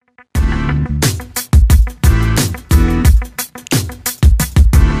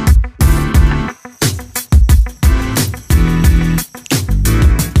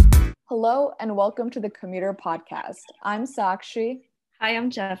Hello and welcome to the Commuter Podcast. I'm Sakshi. Hi, I'm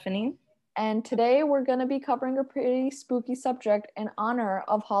Jeffany. And today we're going to be covering a pretty spooky subject in honor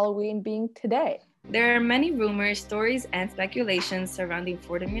of Halloween being today. There are many rumors, stories, and speculations surrounding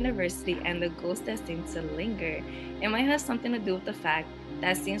Fordham University and the ghosts that seem to linger. It might have something to do with the fact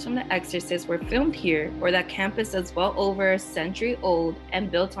that scenes from The Exorcist were filmed here, or that campus is well over a century old and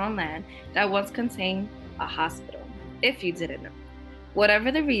built on land that once contained a hospital, if you didn't know.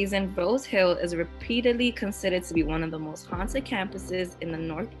 Whatever the reason, Rose Hill is repeatedly considered to be one of the most haunted campuses in the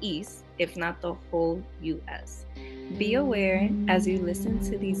Northeast, if not the whole U.S. Be aware as you listen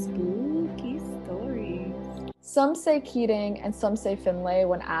to these spooky stories. Some say Keating and some say Finlay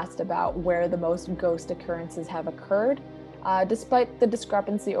when asked about where the most ghost occurrences have occurred. Despite the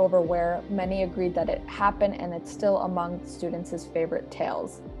discrepancy over where, many agreed that it happened and it's still among students' favorite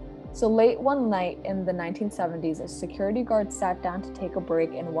tales. So late one night in the 1970s, a security guard sat down to take a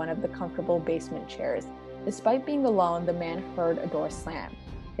break in one of the comfortable basement chairs. Despite being alone, the man heard a door slam.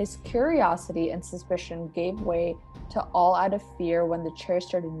 His curiosity and suspicion gave way to all out of fear when the chairs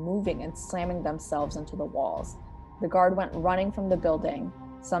started moving and slamming themselves into the walls. The guard went running from the building,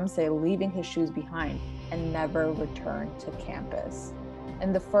 some say leaving his shoes behind, and never returned to campus.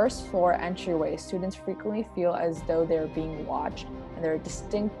 In the first floor entryway, students frequently feel as though they are being watched, and there are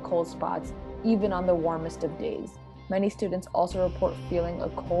distinct cold spots even on the warmest of days. Many students also report feeling a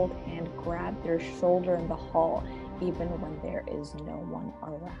cold hand grab their shoulder in the hall, even when there is no one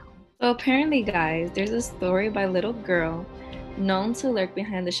around. So apparently, guys, there's a story by a little girl known to lurk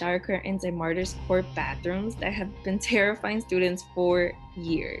behind the shower curtains in Martyrs Court bathrooms that have been terrifying students for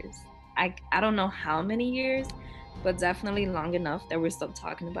years. I don't know how many years, but definitely long enough that we're still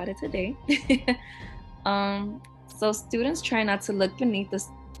talking about it today. So students try not to look beneath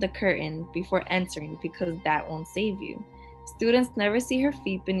the curtain before entering because that won't save you. Students never see her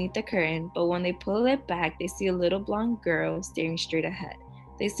feet beneath the curtain, but when they pull it back, they see a little blonde girl staring straight ahead.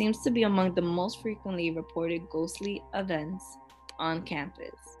 This seems to be among the most frequently reported ghostly events on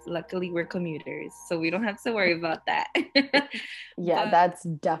campus. Luckily, we're commuters, so we don't have to worry about that. Yeah, that's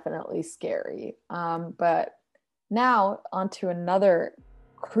definitely scary. But now onto another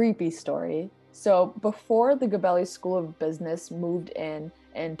creepy story. So before the Gabelli School of Business moved in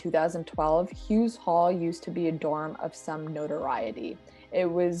 2012, Hughes Hall used to be a dorm of some notoriety. It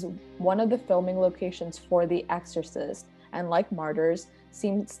was one of the filming locations for The Exorcist, and like Martyrs,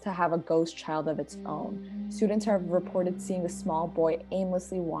 seems to have a ghost child of its own. Students have reported seeing a small boy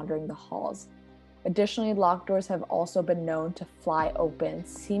aimlessly wandering the halls. Additionally, locked doors have also been known to fly open,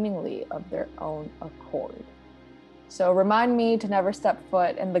 seemingly of their own accord. So remind me to never step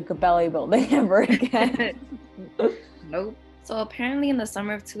foot in the Gabelli building ever again. Nope. So apparently in the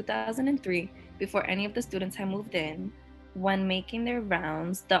summer of 2003, before any of the students had moved in, when making their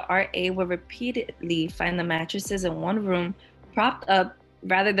rounds, the RA would repeatedly find the mattresses in one room propped up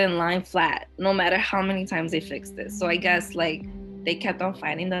rather than lying flat, no matter how many times they fixed it. So I guess they kept on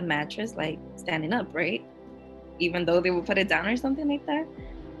finding the mattress standing up, right? Even though they would put it down or something like that.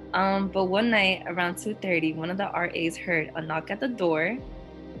 But one night around 2:30, one of the RAs heard a knock at the door.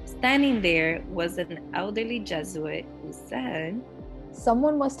 Standing there was an elderly Jesuit who said,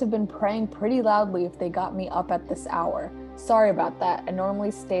 "Someone must have been praying pretty loudly if they got me up at this hour. Sorry about that. It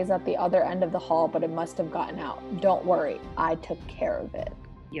normally stays at the other end of the hall, but it must have gotten out. Don't worry, I took care of it."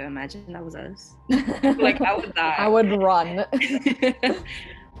 Yo, imagine that was us. I would die. I would run.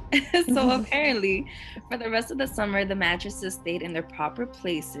 So apparently, for the rest of the summer, the mattresses stayed in their proper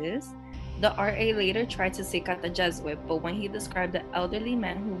places. The RA later tried to seek out the Jesuit, but when he described the elderly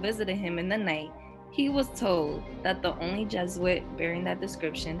man who visited him in the night, he was told that the only Jesuit bearing that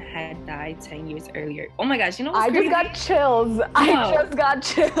description had died 10 years earlier. Oh my gosh, you know what's crazy? Just got chills. I just got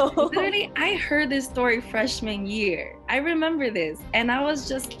chills. Literally, I heard this story freshman year. I remember this, and I was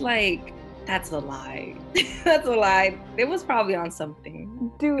just like, that's a lie. That's a lie. It was probably on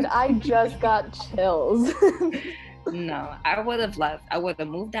something. Dude, I just got chills. No, I would have left. I would have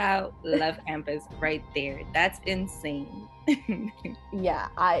moved out, left campus right there. That's insane. Yeah,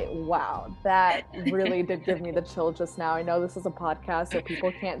 wow. That really did give me the chill just now. I know this is a podcast, so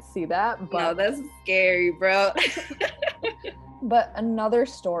people can't see that, but no, that's scary, bro. But another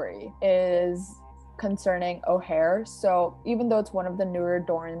story is concerning O'Hare. So even though it's one of the newer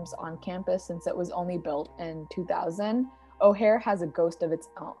dorms on campus since it was only built in 2000, O'Hare has a ghost of its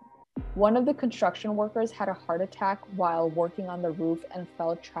own. One of the construction workers had a heart attack while working on the roof and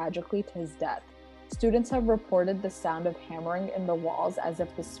fell tragically to his death. Students have reported the sound of hammering in the walls as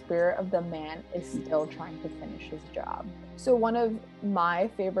if the spirit of the man is still trying to finish his job. So one of my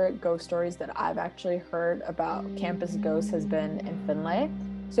favorite ghost stories that I've actually heard about campus ghosts has been in Finlay.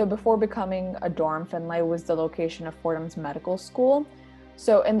 So before becoming a dorm, Finlay was the location of Fordham's medical school.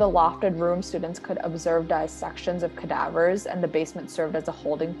 So in the lofted room, students could observe dissections of cadavers, and the basement served as a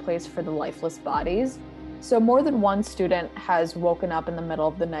holding place for the lifeless bodies. So more than one student has woken up in the middle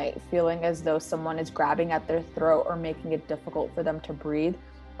of the night feeling as though someone is grabbing at their throat or making it difficult for them to breathe.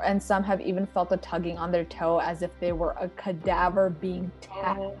 And some have even felt a tugging on their toe as if they were a cadaver being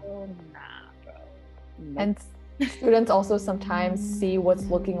tapped. Oh, nah, bro. Nope. And students also sometimes see what's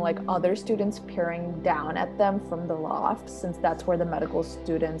looking like other students peering down at them from the loft, since that's where the medical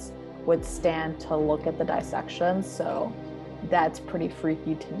students would stand to look at the dissections. So that's pretty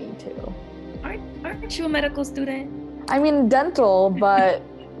freaky to me too. Aren't you a medical student? I mean, dental, but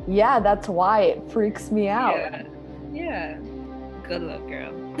yeah, that's why it freaks me out. Yeah. Good luck,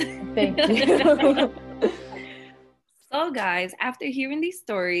 girl. Thank you. So guys, after hearing these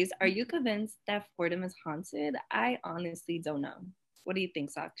stories, are you convinced that Fordham is haunted? I honestly don't know. What do you think,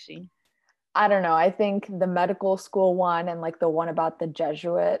 Sakshi? I don't know. I think the medical school one and like the one about the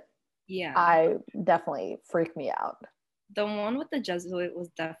Jesuit, I definitely freak me out. The one with the Jesuit was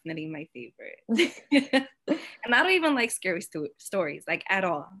definitely my favorite. And I don't even like scary stories, like at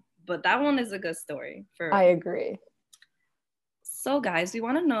all. But that one is a good story. I agree. So guys, we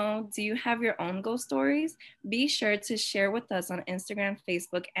want to know, do you have your own ghost stories? Be sure to share with us on Instagram,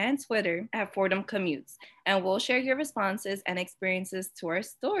 Facebook, and Twitter at Fordham Commutes. And we'll share your responses and experiences to our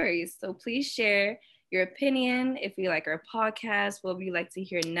stories. So please share your opinion. If you like our podcast, what would you like to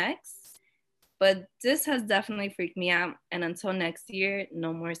hear next? But this has definitely freaked me out. And until next year,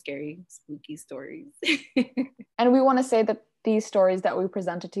 no more scary, spooky stories. And we want to say that these stories that we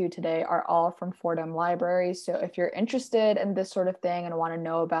presented to you today are all from Fordham Library. So if you're interested in this sort of thing and want to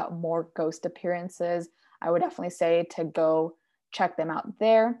know about more ghost appearances, I would definitely say to go check them out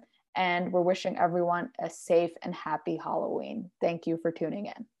there. And we're wishing everyone a safe and happy Halloween. Thank you for tuning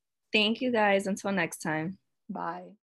in. Thank you guys. Until next time. Bye.